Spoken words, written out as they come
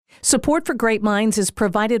Support for Great Minds is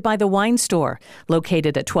provided by The Wine Store,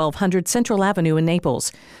 located at 1200 Central Avenue in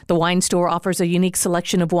Naples. The Wine Store offers a unique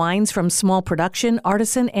selection of wines from small production,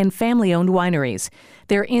 artisan, and family-owned wineries.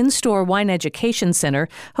 Their in-store wine education center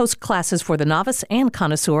hosts classes for the novice and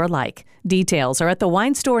connoisseur alike. Details are at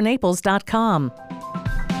thewinestorenaples.com.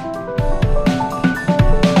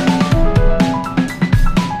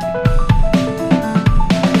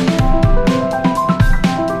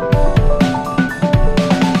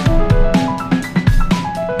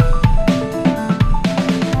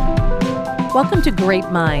 Welcome to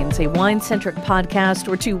Great Minds, a wine-centric podcast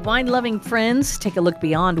where two wine-loving friends take a look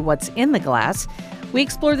beyond what's in the glass. We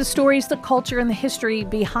explore the stories, the culture, and the history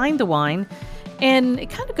behind the wine. And it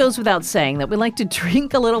kind of goes without saying that we like to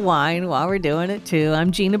drink a little wine while we're doing it, too.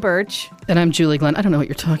 I'm Gina Birch. And I'm Julie Glenn. I don't know what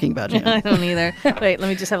you're talking about, Gina. I don't either. Wait, let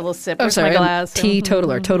me just have a little sip. Where's my glass?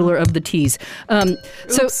 Totaler of the teas.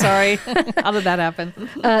 Sorry. How did that happen?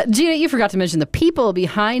 Gina, you forgot to mention the people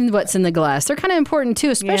behind what's in the glass. They're kind of important, too,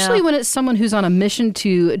 especially when it's someone who's on a mission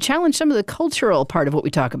to challenge some of the cultural part of what we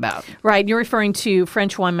talk about. Right. You're referring to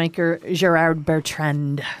French winemaker Gerard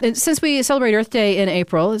Bertrand. And since we celebrate Earth Day in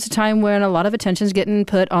April, it's a time when a lot of attention is getting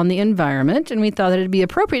put on the environment, and we thought that it'd be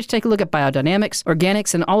appropriate to take a look at biodynamics,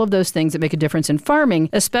 organics, and all of those things that make a difference in farming,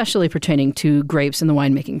 especially pertaining to grapes and the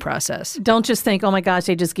winemaking process. Don't just think, oh my gosh,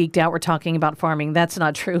 they just geeked out. We're talking about farming. That's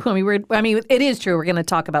not true. I mean, it is true. We're going to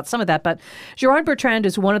talk about some of that, but Gerard Bertrand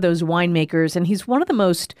is one of those winemakers, and he's one of the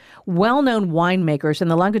most well-known winemakers in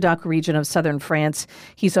the Languedoc region of southern France.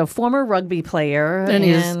 He's a former rugby player. And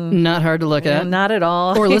he's not hard to look at. Not at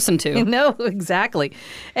all. Or listen to. No, exactly.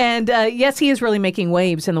 And yes, he is really making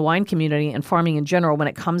waves in the wine community and farming in general when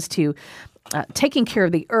it comes to taking care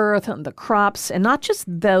of the earth and the crops, and not just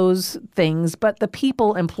those things, but the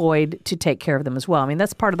people employed to take care of them as well. I mean,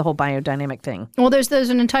 that's part of the whole biodynamic thing. Well, there's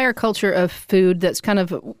an entire culture of food that's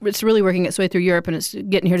it's really working its way through Europe, and it's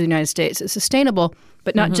getting here to the United States. It's sustainable,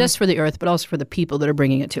 but not just for the earth, but also for the people that are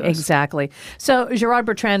bringing it to us. Exactly. So Gerard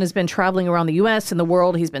Bertrand has been traveling around the U.S. and the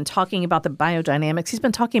world. He's been talking about the biodynamics. He's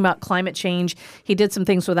been talking about climate change. He did some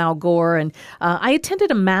things with Al Gore. And I attended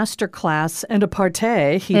a master class and a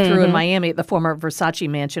party he threw in Miami at the former Versace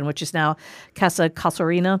mansion, which is now Casa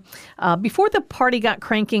Casuarina. Before the party got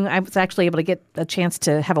cranking, I was actually able to get a chance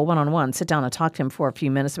to have a one-on-one, sit down and talk to him for a few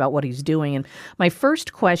minutes about what he's doing. And my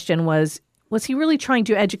first question was he really trying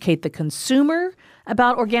to educate the consumer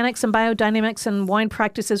about organics and biodynamics and wine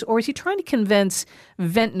practices, or is he trying to convince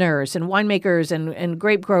vintners and winemakers and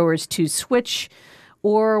grape growers to switch,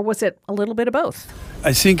 or was it a little bit of both?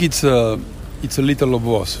 I think it's a little of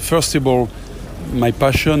both. First of all, my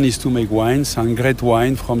passion is to make wines, and great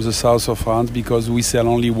wine from the south of France, because we sell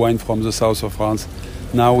only wine from the south of France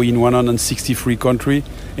now in 163 countries,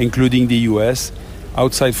 including the US.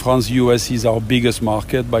 Outside France, US is our biggest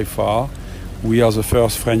market by far. We are the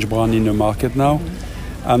first French brand in the market now.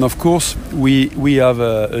 And of course, we have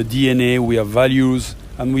a DNA, we have values,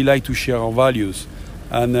 and we like to share our values.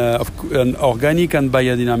 And organic and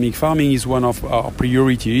biodynamic farming is one of our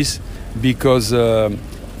priorities, because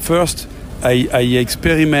first, I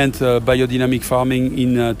experiment biodynamic farming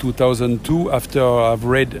in 2002 after I've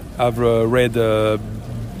read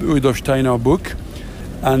Rudolf Steiner book.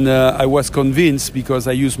 And I was convinced, because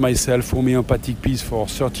I use myself homeopathic pills for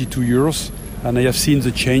 32 years, and I have seen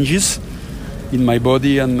the changes in my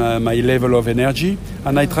body and my level of energy.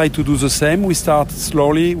 And I try to do the same. We start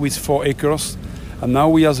slowly with 4 acres. And now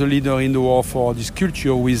we are the leader in the world for this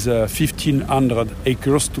culture with 1,500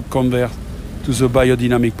 acres to convert to the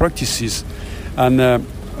biodynamic practices. And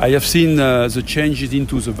I have seen the changes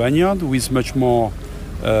into the vineyard with much more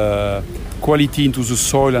quality into the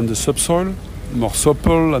soil and the subsoil, more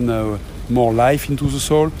supple and more life into the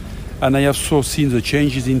soil. And I have also seen the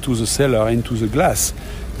changes into the cellar, into the glass,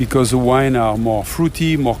 because the wine are more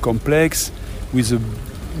fruity, more complex, with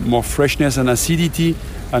more freshness and acidity,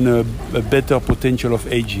 and a better potential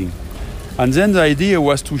of aging. And then the idea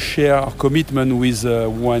was to share our commitment with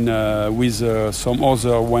some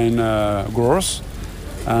other wine growers.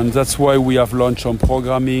 And that's why we have launched some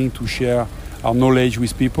programming to share our knowledge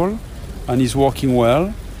with people, and it's working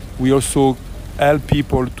well. We also help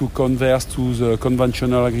people to convert to the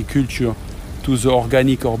conventional agriculture to the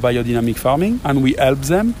organic or biodynamic farming, and we help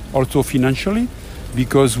them also financially,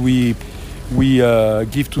 because we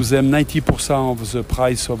give to them 90% of the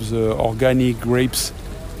price of the organic grapes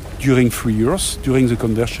during 3 years, during the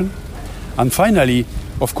conversion. And finally,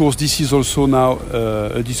 of course, this is also now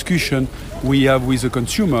a discussion we have with the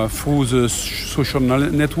consumer through the social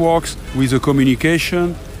networks, with the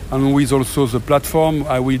communication, and with also the platform.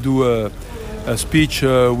 I will do a speech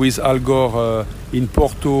with Al Gore in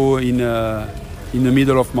Porto in the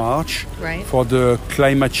middle of March for the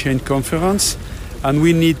climate change conference. And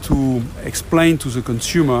we need to explain to the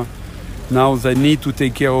consumer now they need to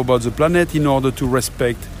take care about the planet in order to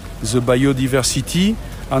respect the biodiversity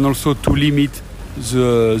and also to limit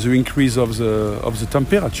the increase of the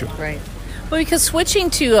temperature. Right. Well, because switching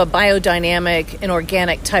to a biodynamic and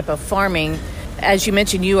organic type of farming, as you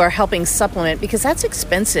mentioned, you are helping supplement because that's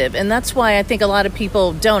expensive. And that's why I think a lot of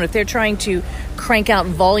people don't. If they're trying to crank out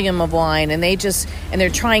volume of wine and they're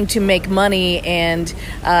trying to make money and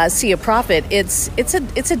see a profit, it's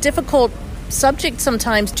a difficult subject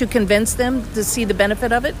sometimes to convince them to see the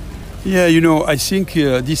benefit of it. Yeah, I think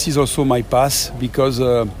this is also my path because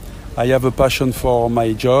I have a passion for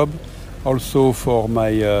my job, also for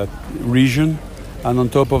my region. And on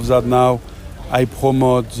top of that now, I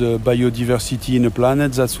promote the biodiversity in the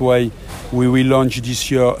planet. That's why we will launch this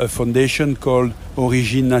year a foundation called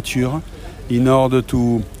Origine Nature in order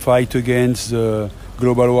to fight against the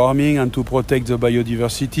global warming and to protect the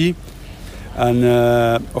biodiversity. And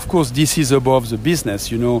of course, this is above the business.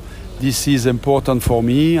 This is important for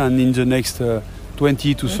me. And in the next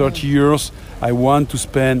 20 to 30 years, I want to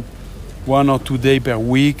spend 1 or 2 days per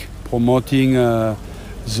week promoting the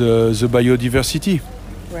biodiversity.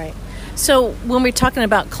 Right. So when we're talking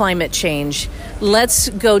about climate change, let's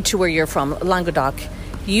go to where you're from, Languedoc.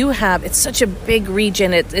 It's such a big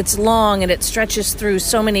region, it's long and it stretches through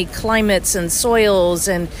so many climates and soils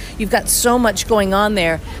and you've got so much going on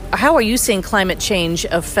there. How are you seeing climate change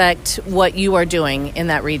affect what you are doing in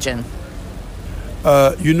that region?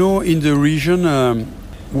 In the region,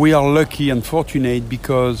 we are lucky and fortunate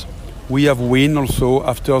because we have wind also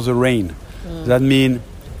after the rain. That means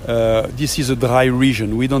this is a dry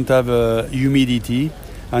region. We don't have humidity,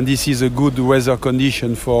 and this is a good weather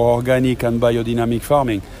condition for organic and biodynamic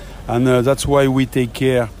farming. And that's why we take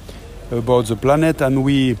care about the planet. And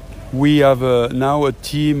we have now a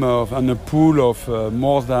team and a pool of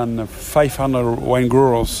more than 500 wine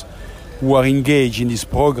growers who are engaged in this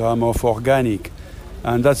program of organic.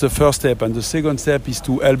 And that's the first step. And the second step is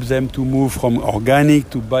to help them to move from organic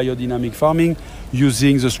to biodynamic farming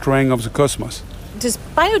using the strength of the cosmos. Does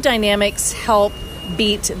biodynamics help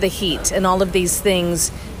beat the heat and all of these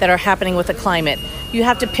things that are happening with the climate? You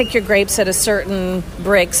have to pick your grapes at a certain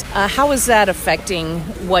Brix. How is that affecting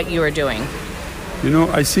what you are doing?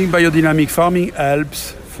 I think biodynamic farming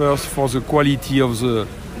helps first for the quality of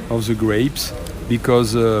the grapes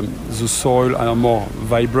because the soil are more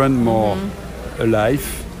vibrant, more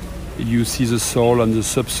alive. You see the soil and the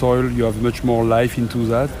subsoil, you have much more life into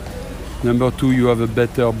that. Number two, you have a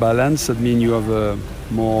better balance. That means you have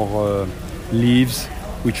more leaves,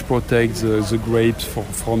 which protect the grapes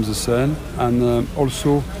from the sun. And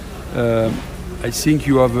also, I think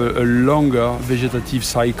you have a longer vegetative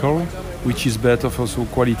cycle, which is better for the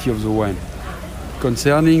quality of the wine.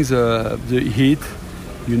 Concerning the heat,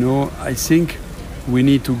 I think we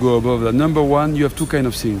need to go above that. Number one, you have two kinds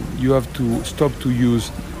of things. You have to stop to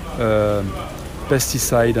use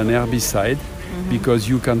pesticide and herbicide because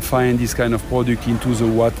you can find this kind of product into the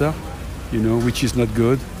water, which is not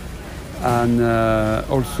good. And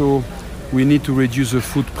also, we need to reduce the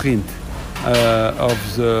footprint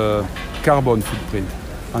of the carbon footprint.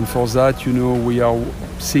 And for that, we are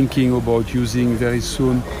thinking about using very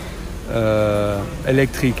soon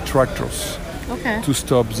electric tractors to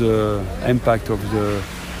stop the impact of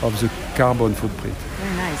the carbon footprint.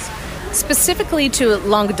 Very nice. Specifically to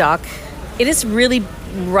Languedoc, it is really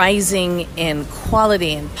rising in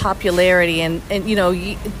quality and popularity. And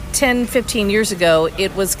 10, 15 years ago,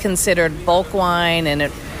 it was considered bulk wine.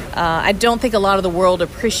 And I don't think a lot of the world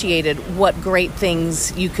appreciated what great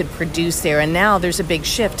things you could produce there. And now there's a big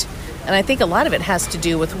shift. And I think a lot of it has to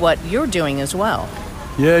do with what you're doing as well.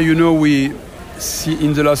 Yeah, we see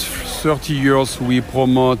in the last 30 years, we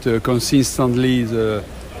promote consistently the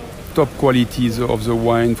top qualities of the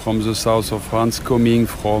wine from the south of France coming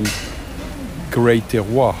from great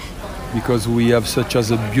terroir, because we have such as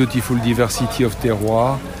a beautiful diversity of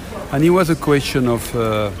terroir. And it was a question of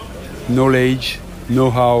knowledge,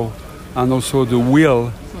 know-how, and also the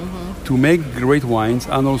will to make great wines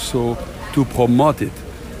and also to promote it.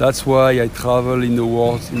 That's why I travel in the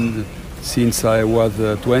world since I was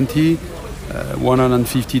 20,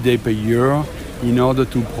 150 days per year, in order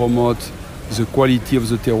to promote the quality of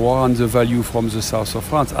the terroir and the value from the south of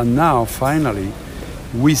France. And now, finally,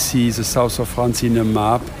 we see the south of France in a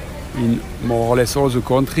map in more or less all the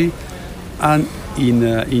country. And in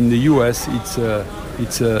the US, it's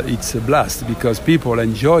a blast because people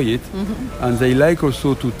enjoy it, and they like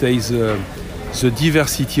also to taste the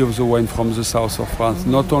diversity of the wine from the south of France.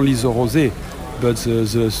 Not only the rosé, but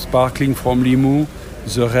the sparkling from Limoux,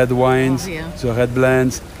 the red wines, Oh, yeah. the red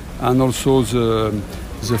blends, and also the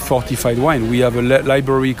fortified wine. We have a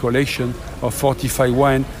library collection of fortified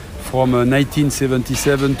wine from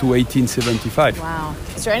 1977 to 1875. Wow.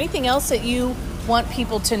 Is there anything else that you want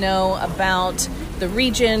people to know about the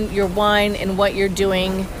region, your wine, and what you're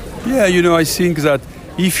doing? Yeah, I think that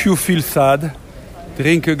if you feel sad,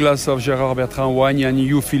 drink a glass of Gérard Bertrand wine and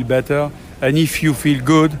you feel better. And if you feel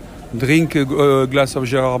good, drink a glass of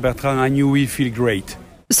Gérard Bertrand and you will feel great.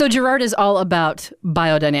 So Gerard is all about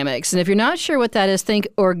biodynamics. And if you're not sure what that is, think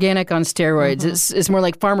organic on steroids. Mm-hmm. It's more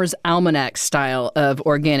like Farmer's Almanac style of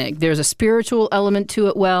organic. There's a spiritual element to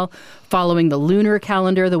it, following the lunar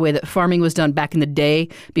calendar, the way that farming was done back in the day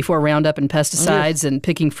before Roundup and pesticides and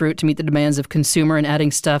picking fruit to meet the demands of consumer and adding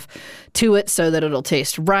stuff to it so that it'll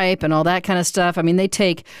taste ripe and all that kind of stuff. I mean, they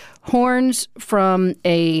take horns from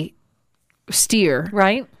a steer.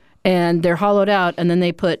 Right. And they're hollowed out, and then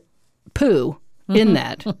they put poo in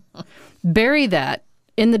that. Bury that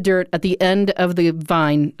in the dirt at the end of the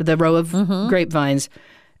vine, the row of grapevines,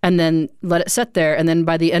 and then let it sit there. And then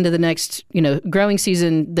by the end of the next, growing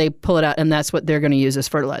season, they pull it out, and that's what they're going to use as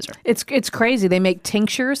fertilizer. It's crazy. They make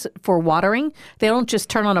tinctures for watering. They don't just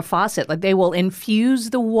turn on a faucet. Like, they will infuse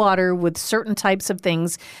the water with certain types of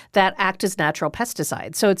things that act as natural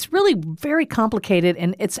pesticides. So it's really very complicated,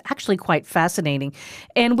 and it's actually quite fascinating.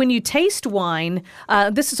 And when you taste wine,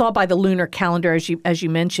 this is all by the lunar calendar, as you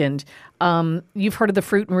mentioned. You've heard of the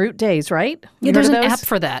fruit and root days, right? Yeah, there's an app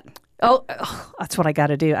for that. Oh, that's what I got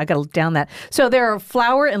to do. I got to down that. So there are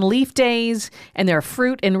flower and leaf days, and there are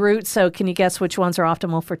fruit and root. So can you guess which ones are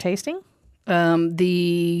optimal for tasting?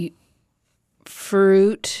 The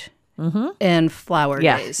fruit and flower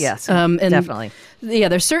days. Yes, and definitely. Yeah,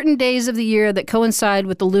 there's certain days of the year that coincide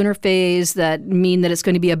with the lunar phase that mean that it's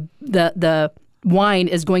going to be the wine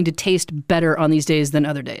is going to taste better on these days than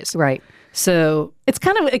other days. Right. So it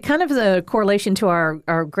kind of is a correlation to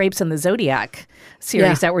our grapes and the Zodiac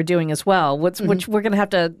series that we're doing as well, which we're going to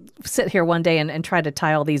have to sit here one day and try to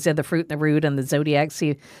tie all these in, the fruit and the root and the Zodiac,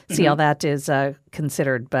 see how that is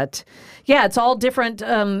considered. But yeah, it's all different.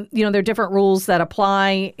 There are different rules that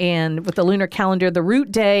apply. And with the lunar calendar, the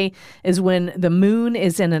root day is when the moon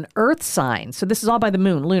is in an earth sign. So this is all by the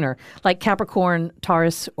moon, lunar, like Capricorn,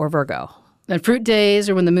 Taurus, or Virgo. And fruit days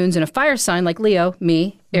are when the moon's in a fire sign like Leo,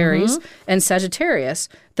 me, Aries, and Sagittarius.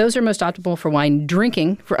 Those are most optimal for wine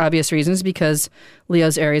drinking for obvious reasons because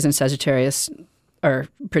Leo's, Aries, and Sagittarius are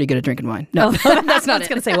pretty good at drinking wine. No, that's not I was it.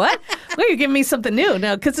 going to say, what? Well, you're giving me something new.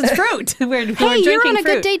 No, because it's fruit. We're Hey, drinking you're on a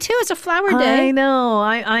fruit. good day too. It's a flower day. I know.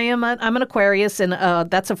 I'm an Aquarius, and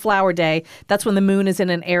that's a flower day. That's when the moon is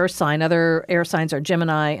in an air sign. Other air signs are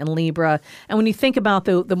Gemini and Libra. And when you think about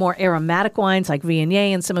the more aromatic wines like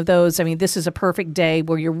Viognier and some of those, I mean, this is a perfect day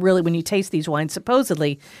where you're really, when you taste these wines,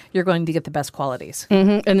 supposedly you're going to get the best qualities.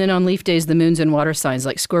 And then on leaf days, the moon's in water signs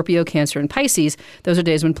like Scorpio, Cancer, and Pisces. Those are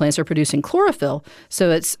days when plants are producing chlorophyll.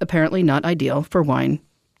 So it's apparently not ideal for wine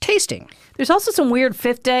tasting. There's also some weird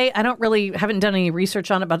fifth day. Haven't done any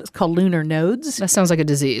research on it, but it's called lunar nodes. That sounds like a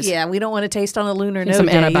disease. Yeah, we don't want to taste on a lunar node Some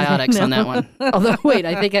day. antibiotics on that one. Although, wait,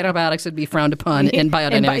 I think antibiotics would be frowned upon in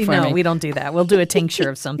biodynamic farming. No, we don't do that. We'll do a tincture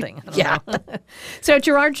of something. I don't know. So at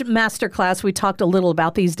Gerard's masterclass, we talked a little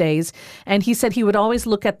about these days, and he said he would always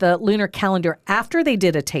look at the lunar calendar after they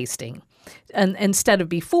did a tasting. And instead of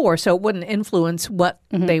before, so it wouldn't influence what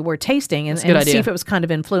they were tasting, and see if it was kind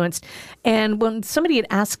of influenced. And when somebody had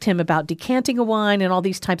asked him about decanting a wine and all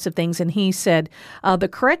these types of things, and he said the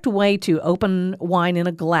correct way to open wine in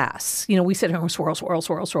a glass, we said swirl, swirl,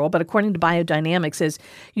 swirl, swirl, but according to biodynamics is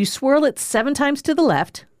you swirl it 7 times to the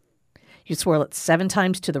left, you swirl it 7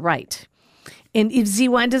 times to the right. And if the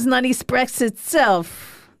wine does not express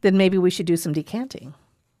itself, then maybe we should do some decanting.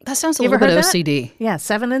 That sounds a little bit OCD. Yeah,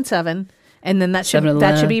 7 and 7. And then that should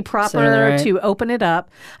be proper to open it up.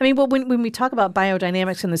 I mean, well, when we talk about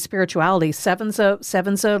biodynamics and the spirituality, seven's a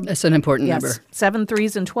That's an important number. 7,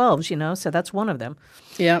 3s, and 12s, so that's one of them.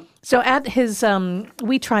 Yeah. So at his,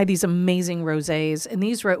 we tried these amazing rosés, and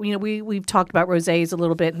these, we've talked about rosés a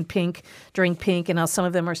little bit, and drink pink, and how some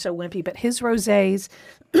of them are so wimpy, but his rosés,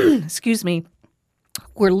 excuse me,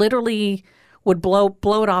 were literally would blow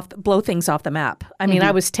things off the map. I mean,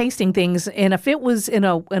 I was tasting things, and if it was in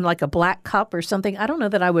like a black cup or something, I don't know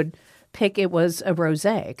that I would pick it was a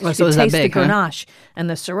rosé. Oh, so it was that big, the Grenache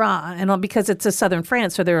and the Syrah, and all, because it's a southern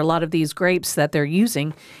France, so there are a lot of these grapes that they're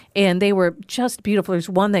using, and they were just beautiful. There's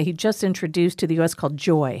one that he just introduced to the U.S. called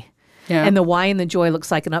Joy, and the Y in the Joy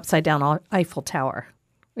looks like an upside down Eiffel Tower.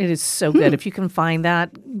 It is so good. If you can find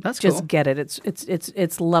that, That's just cool. get it.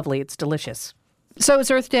 It's lovely. It's delicious. So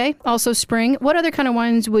it's Earth Day, also spring. What other kind of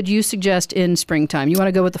wines would you suggest in springtime? You want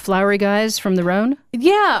to go with the flowery guys from the Rhone?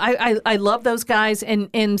 Yeah, I love those guys.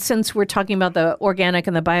 And since we're talking about the organic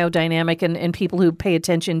and the biodynamic and people who pay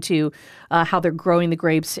attention to how they're growing the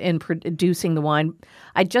grapes and producing the wine,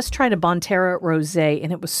 I just tried a Bonterra Rosé,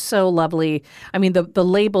 and it was so lovely. I mean, the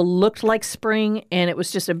label looked like spring, and it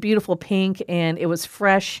was just a beautiful pink, and it was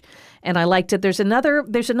fresh, and I liked it. There's another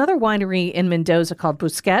winery in Mendoza called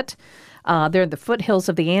Bousquet. They're in the foothills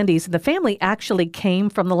of the Andes. The family actually came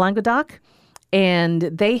from the Languedoc, and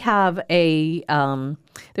they have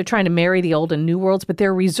they're trying to marry the old and new worlds, but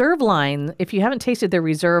their reserve line, if you haven't tasted their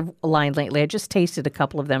reserve line lately, I just tasted a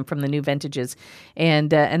couple of them from the new vintages,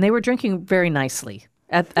 and they were drinking very nicely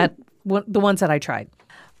at the ones that I tried.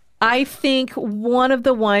 I think one of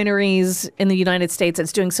the wineries in the United States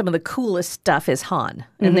that's doing some of the coolest stuff is Hahn,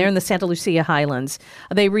 and they're in the Santa Lucia Highlands.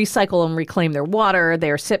 They recycle and reclaim their water.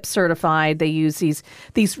 They are SIP certified. They use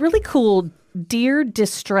these really cool deer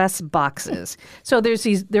distress boxes. So there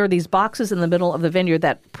are these boxes in the middle of the vineyard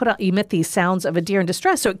that emit these sounds of a deer in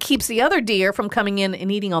distress. So it keeps the other deer from coming in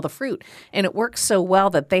and eating all the fruit. And it works so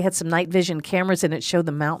well that they had some night vision cameras, and it showed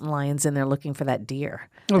the mountain lions in there looking for that deer.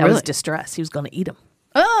 Oh, that really? was distress. He was going to eat them.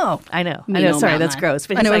 Oh, I know. Sorry, that's gross.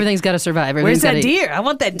 But I know he's like, everything's got to survive. Where's that deer? I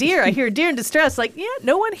want that deer. I hear a deer in distress. Like, yeah,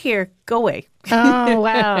 no one here. Go away. Oh,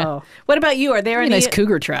 wow. What about you? Are there any nice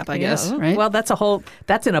cougar trap, I guess, right? Well,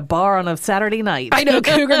 that's in a bar on a Saturday night. I know,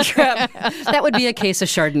 cougar trap. That would be a case of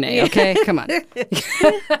Chardonnay, okay? Come on.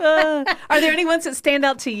 Are there any ones that stand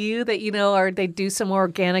out to you that, or they do some more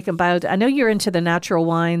organic and bio? I know you're into the natural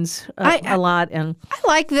wines a lot. And I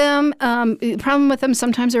like them. The problem with them,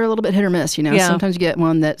 sometimes they're a little bit hit or miss, Yeah. Sometimes you get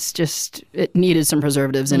one that's just, it needed some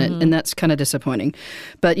preservatives in it, and that's kind of disappointing.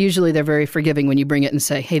 But usually they're very forgiving when you bring it and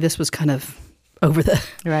say, hey, this was kind of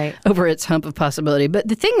over its hump of possibility. But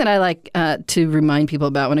the thing that I like to remind people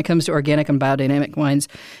about when it comes to organic and biodynamic wines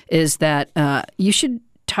is that you should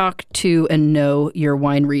talk to and know your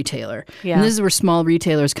wine retailer. Yeah. And this is where small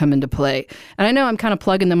retailers come into play. And I know I'm kind of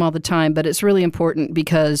plugging them all the time, but it's really important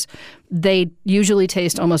because they usually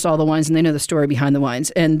taste almost all the wines and they know the story behind the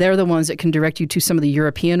wines. And they're the ones that can direct you to some of the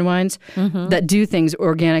European wines that do things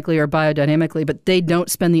organically or biodynamically, but they don't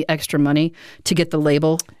spend the extra money to get the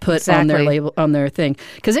label put on their label on their thing.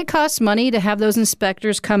 Because it costs money to have those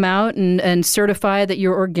inspectors come out and certify that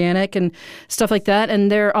you're organic and stuff like that. And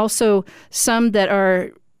there are also some that are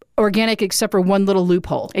organic except for one little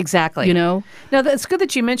loophole. Exactly. No, it's good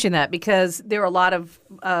that you mentioned that because there are a lot of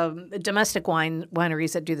domestic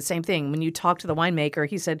wineries that do the same thing. When you talk to the winemaker,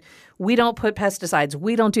 he said, we don't put pesticides.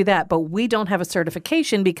 We don't do that. But we don't have a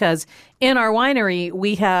certification because in our winery,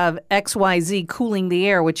 we have XYZ cooling the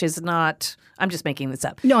air, which is not... I'm just making this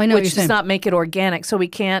up. No, I know what which you're saying. does not make it organic. So we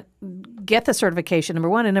can't get the certification, number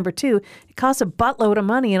one. And number two, it costs a buttload of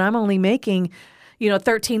money, and I'm only making...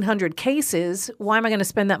 1,300 cases. Why am I going to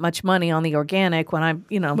spend that much money on the organic when I'm,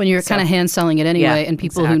 when you're kind of hand selling it anyway, and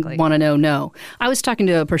people who want to know, no. I was talking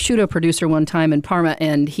to a prosciutto producer one time in Parma,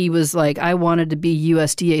 and he was like, I wanted to be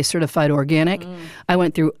USDA certified organic. I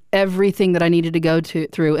went through everything that I needed to go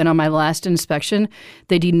through, and on my last inspection,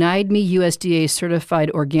 they denied me USDA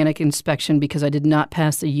certified organic inspection because I did not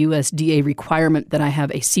pass the USDA requirement that I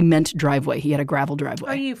have a cement driveway. He had a gravel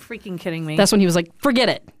driveway. Are you freaking kidding me? That's when he was like, forget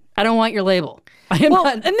it. I don't want your label. I am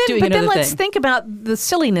not doing another let's thing. think about the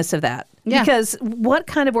silliness of that. Yeah. Because what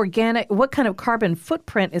kind of carbon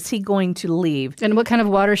footprint is he going to leave? And what kind of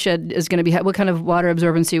watershed is going to be, what kind of water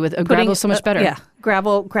absorbency with gravel is so much better? Yeah,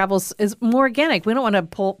 gravel is more organic. We don't want to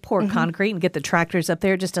pour concrete and get the tractors up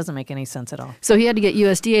there. It just doesn't make any sense at all. So he had to get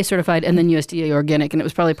USDA certified and then USDA organic, and it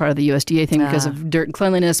was probably part of the USDA thing because of dirt and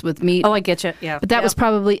cleanliness with meat. Oh, I get you. Yeah. But that was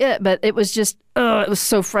probably it. But it was just, it was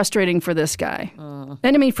so frustrating for this guy.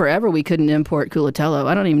 And I mean, forever we couldn't import Culatello.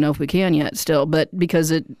 I don't even know if we can yet still, but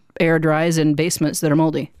because it air dries in basements that are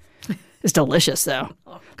moldy. It's delicious, though.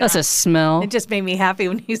 That's a smell. It just made me happy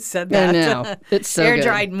when you said that. I know. It's so good.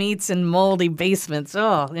 Air-dried meats and moldy basements.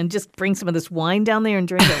 Oh, and just bring some of this wine down there and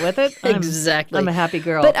drink it with it. Exactly. I'm a happy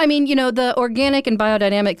girl. But, I mean, the organic and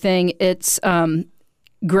biodynamic thing, it's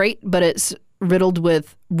great, but it's riddled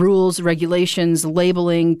with rules, regulations,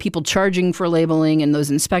 labeling, people charging for labeling and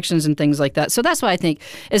those inspections and things like that. So that's why I think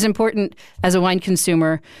it's important as a wine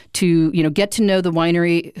consumer to, get to know the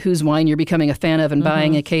winery whose wine you're becoming a fan of and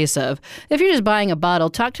buying a case of. If you're just buying a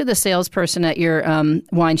bottle, talk to the salesperson at your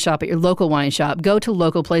wine shop, at your local wine shop. Go to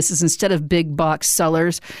local places instead of big box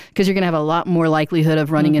sellers because you're going to have a lot more likelihood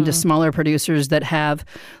of running into smaller producers that have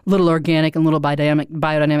little organic and little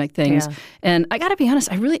biodynamic things. Yeah. And I got to be honest,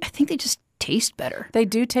 I think they just taste better. They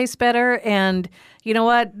do taste better, and you know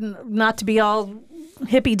what? Not to be all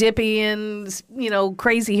hippy dippy and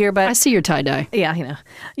crazy here, but I see your tie dye. yeah,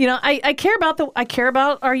 I care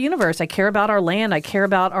about our universe. I care about our land. I care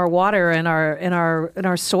about our water and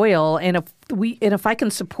our soil. And if I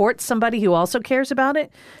can support somebody who also cares about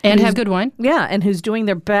it And have good wine. yeah, and who's doing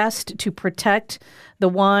their best to protect the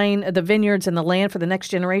wine, the vineyards, and the land for the next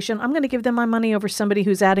generation, I'm going to give them my money over somebody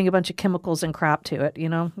who's adding a bunch of chemicals and crap to it.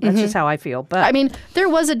 That's just how I feel. But I mean, there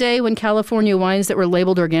was a day when California wines that were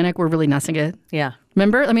labeled organic were really not so good. yeah.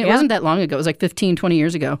 Remember? I mean, it Yeah. wasn't that long ago. It was like 15, 20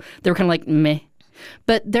 years ago. They were kind of like meh.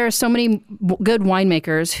 But there are so many good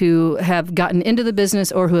winemakers who have gotten into the business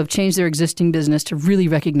or who have changed their existing business to really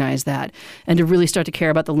recognize that and to really start to care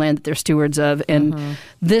about the land that they're stewards of. And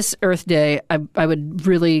this Earth Day, I would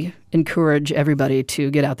really encourage everybody to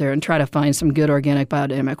get out there and try to find some good organic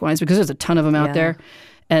biodynamic wines because there's a ton of them out Yeah. there.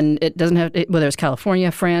 And it doesn't have, whether it's California,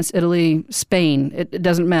 France, Italy, Spain, it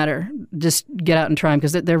doesn't matter. Just get out and try them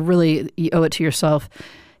because they're really, you owe it to yourself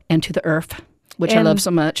and to the earth, which I And love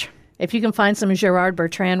so much. If you can find some Gerard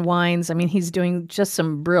Bertrand wines, I mean, he's doing just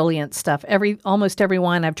some brilliant stuff. Almost every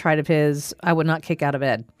wine I've tried of his, I would not kick out of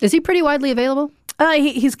bed. Is he pretty widely available?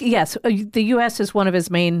 Yes. The U.S. is one of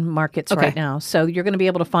his main markets right now. So you're going to be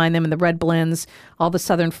able to find them in the red blends, all the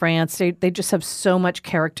southern France. They just have so much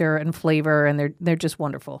character and flavor, and they're just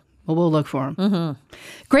wonderful. Well, we'll look for them.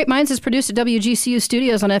 Great Minds is produced at WGCU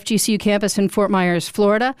Studios on FGCU campus in Fort Myers,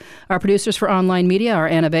 Florida. Our producers for online media are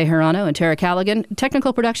Anna Bejarano and Tara Callaghan.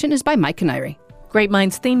 Technical production is by Mike Canary. Great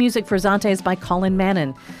Minds theme music for Zante is by Colin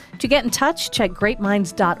Mannon. To get in touch, check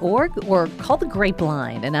greatminds.org or call the Grape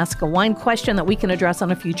Line and ask a wine question that we can address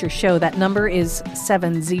on a future show. That number is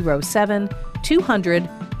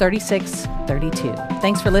 707-200-3632.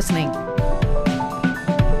 Thanks for listening.